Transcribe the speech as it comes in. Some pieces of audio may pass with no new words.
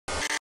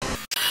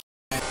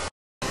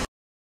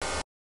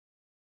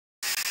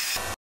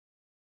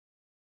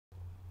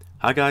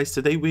Hi guys,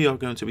 today we are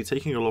going to be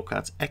taking a look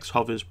at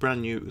Xhover's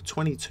brand new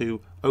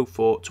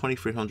 2204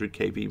 2300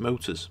 kV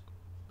motors.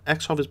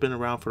 Xhover's been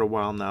around for a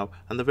while now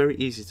and they're very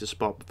easy to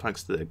spot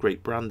thanks to their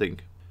great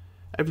branding.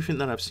 Everything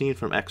that I've seen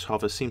from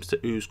Xhover seems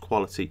to ooze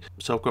quality,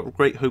 so I've got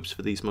great hopes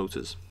for these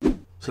motors.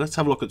 So let's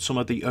have a look at some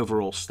of the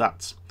overall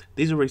stats.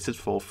 These are rated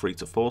for 3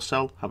 to 4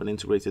 cell, have an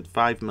integrated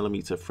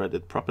 5mm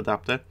threaded prop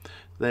adapter.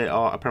 They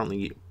are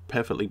apparently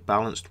perfectly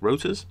balanced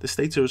rotors. The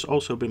stator has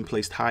also been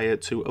placed higher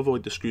to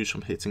avoid the screws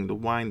from hitting the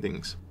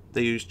windings.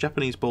 They use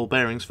Japanese ball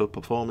bearings for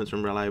performance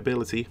and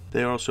reliability.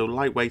 They are also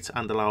lightweight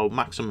and allow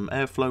maximum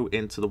airflow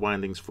into the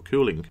windings for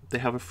cooling. They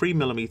have a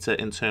 3mm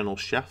internal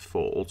shaft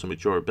for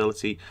ultimate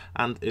durability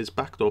and is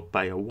backed up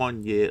by a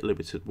 1-year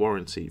limited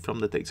warranty from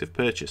the date of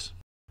purchase.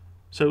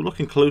 So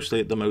looking closely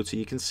at the motor,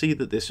 you can see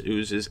that this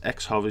oozes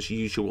Xhover's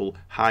usual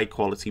high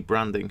quality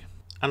branding.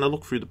 And a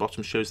look through the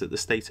bottom shows that the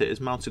stator is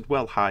mounted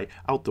well high,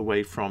 out the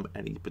way from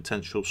any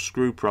potential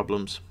screw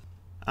problems.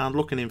 And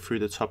looking in through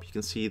the top, you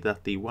can see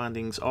that the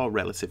windings are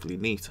relatively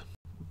neat.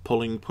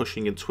 Pulling,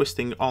 pushing and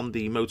twisting on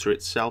the motor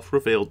itself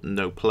revealed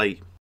no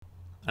play.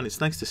 And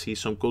it's nice to see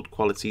some good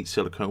quality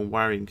silicone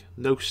wiring,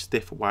 no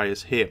stiff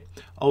wires here.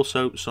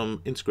 Also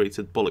some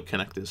integrated bullet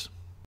connectors.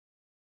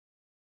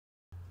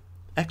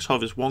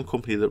 Xhover is one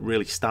company that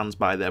really stands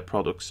by their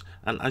products,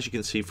 and as you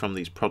can see from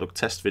these product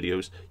test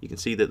videos, you can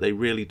see that they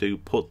really do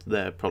put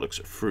their products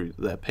through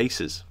their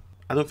paces.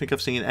 I don't think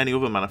I've seen any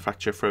other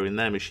manufacturer throw in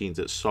their machines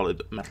at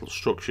solid metal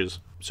structures,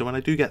 so when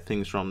I do get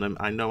things from them,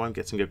 I know I'm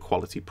getting a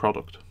quality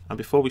product. And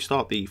before we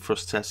start the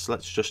thrust tests,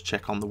 let's just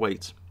check on the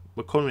weight.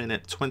 We're coming in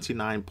at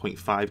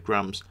 29.5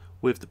 grams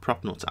with the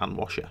prop nut and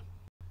washer.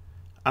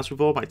 As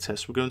with all my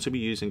tests, we're going to be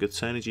using a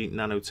Turnigy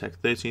Nanotech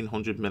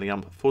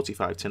 1300mAh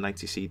 45 to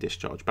 90C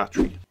discharge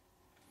battery.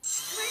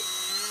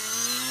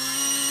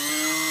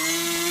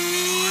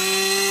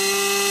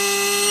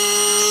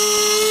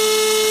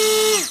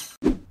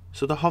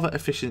 So the hover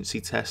efficiency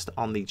test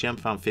on the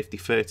GemFan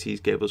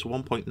 5030s gave us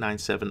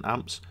 1.97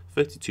 amps,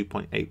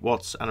 32.8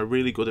 watts and a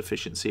really good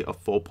efficiency of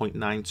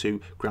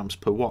 4.92 grams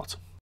per watt.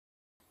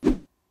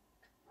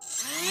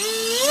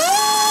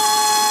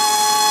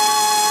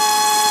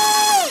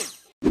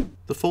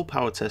 The full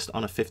power test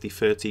on a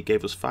 5030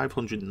 gave us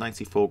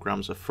 594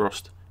 grams of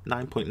thrust,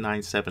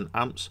 9.97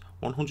 amps,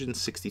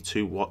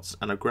 162 watts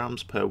and a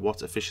grams per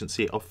watt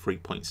efficiency of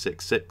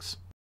 3.66.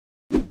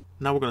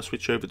 Now we're going to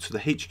switch over to the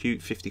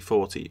HQ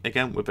 5040,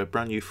 again with a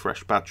brand new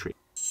fresh battery.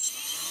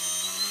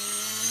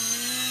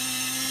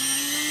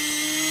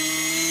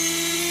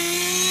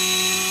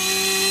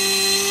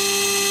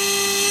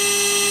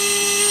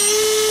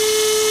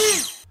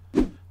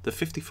 The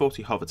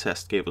 5040 hover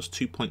test gave us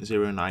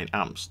 2.09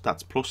 amps,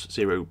 that's plus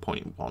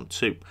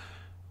 0.12.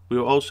 We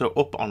were also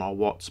up on our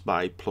watts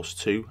by plus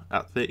 2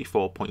 at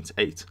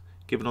 34.8,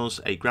 giving us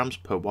a grams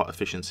per watt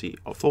efficiency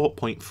of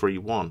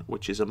 4.31,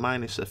 which is a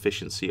minus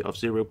efficiency of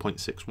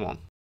 0.61.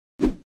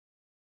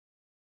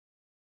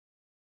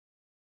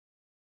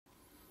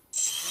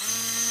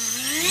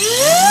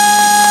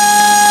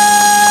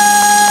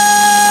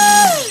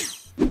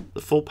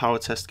 The full power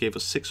test gave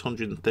us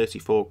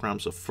 634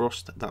 grams of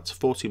thrust, that's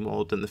 40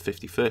 more than the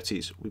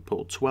 5030s. We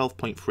pulled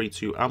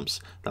 12.32 amps,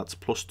 that's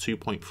plus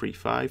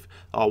 2.35.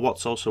 Our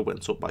watts also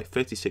went up by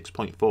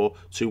 36.4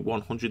 to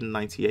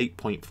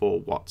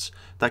 198.4 watts.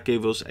 That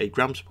gave us a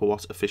grams per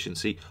watt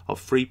efficiency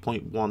of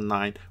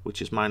 3.19,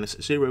 which is minus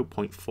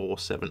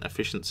 0.47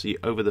 efficiency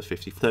over the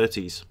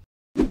 5030s.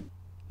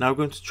 Now we're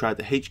going to try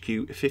the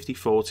HQ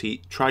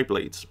 5040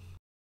 tri-blades.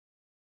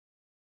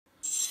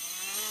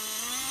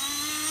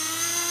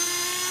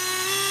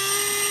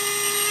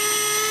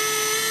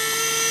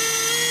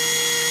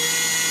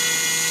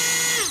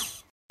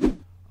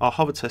 Our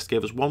hover test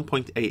gave us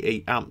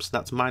 1.88 amps,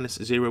 that's minus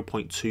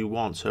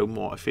 0.21, so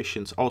more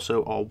efficient.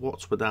 Also our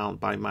watts were down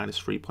by minus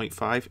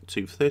 3.5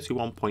 to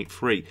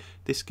 31.3.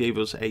 This gave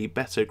us a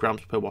better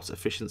grams per watt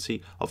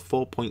efficiency of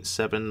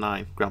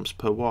 4.79 grams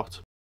per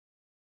watt.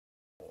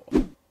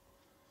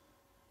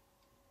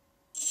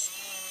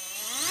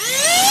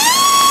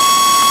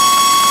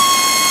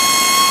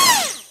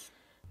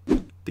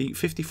 The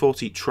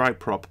 5040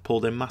 tri-prop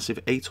pulled a massive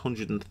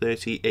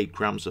 838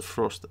 grams of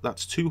thrust,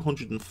 that's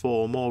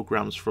 204 more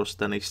grams thrust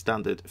than a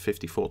standard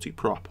 5040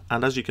 prop.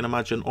 And as you can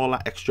imagine, all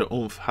that extra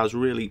oomph has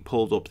really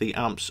pulled up the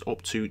amps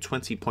up to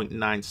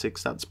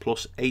 20.96, that's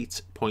plus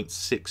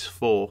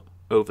 8.64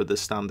 over the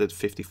standard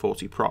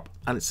 5040 prop.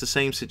 And it's the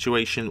same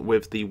situation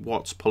with the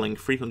watts, pulling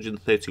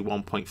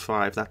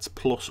 331.5, that's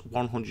plus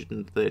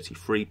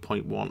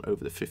 133.1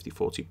 over the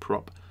 5040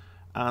 prop.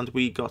 And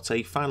we got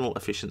a final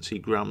efficiency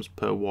grams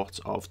per watt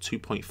of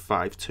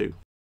 2.52.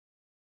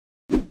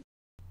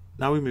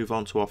 Now we move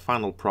on to our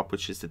final prop,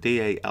 which is the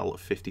DAL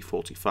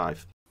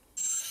 5045.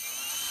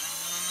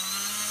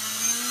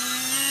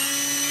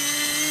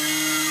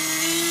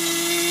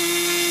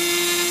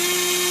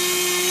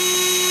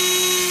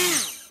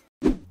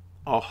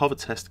 Our hover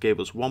test gave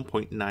us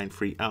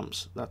 1.93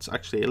 amps. That's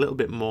actually a little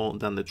bit more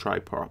than the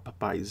tri-prop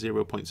by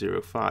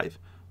 0.05.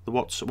 The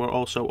watts were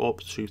also up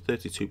to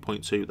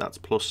 32.2, that's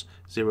plus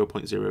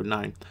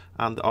 0.09,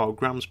 and our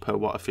grams per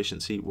watt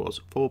efficiency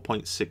was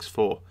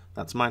 4.64,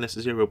 that's minus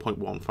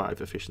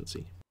 0.15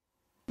 efficiency.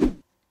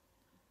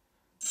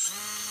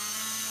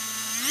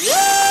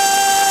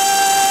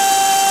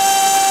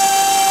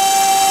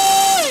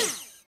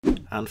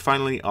 And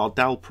finally, our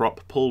dowel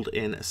prop pulled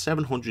in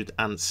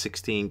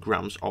 716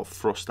 grams of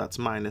thrust, that's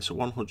minus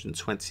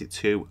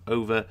 122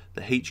 over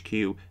the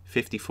HQ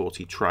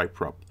 5040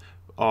 tri-prop.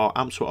 Our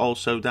amps were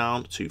also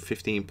down to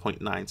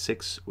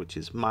 15.96, which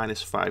is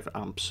minus 5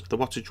 amps. The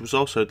wattage was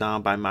also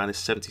down by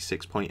minus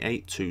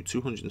 76.8 to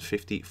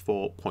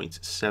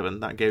 254.7.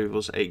 That gave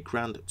us a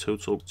grand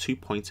total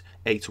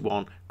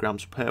 2.81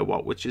 grams per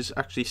watt, which is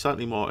actually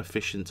slightly more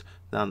efficient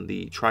than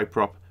the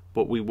tri-prop,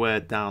 but we were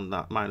down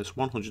that minus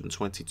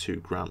 122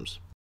 grams.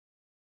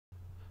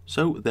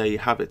 So there you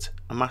have it,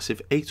 a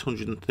massive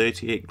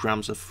 838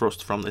 grams of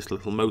thrust from this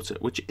little motor,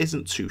 which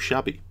isn't too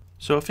shabby.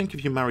 So I think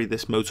if you marry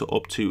this motor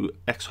up to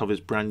Xhover's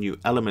brand new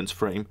Elements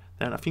frame,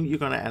 then I think you're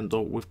going to end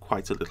up with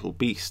quite a little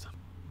beast.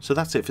 So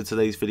that's it for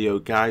today's video,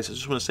 guys. I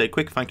just want to say a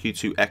quick thank you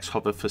to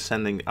Xhover for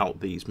sending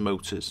out these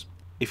motors.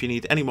 If you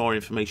need any more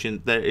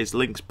information, there is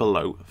links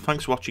below.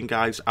 Thanks for watching,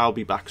 guys. I'll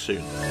be back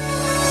soon.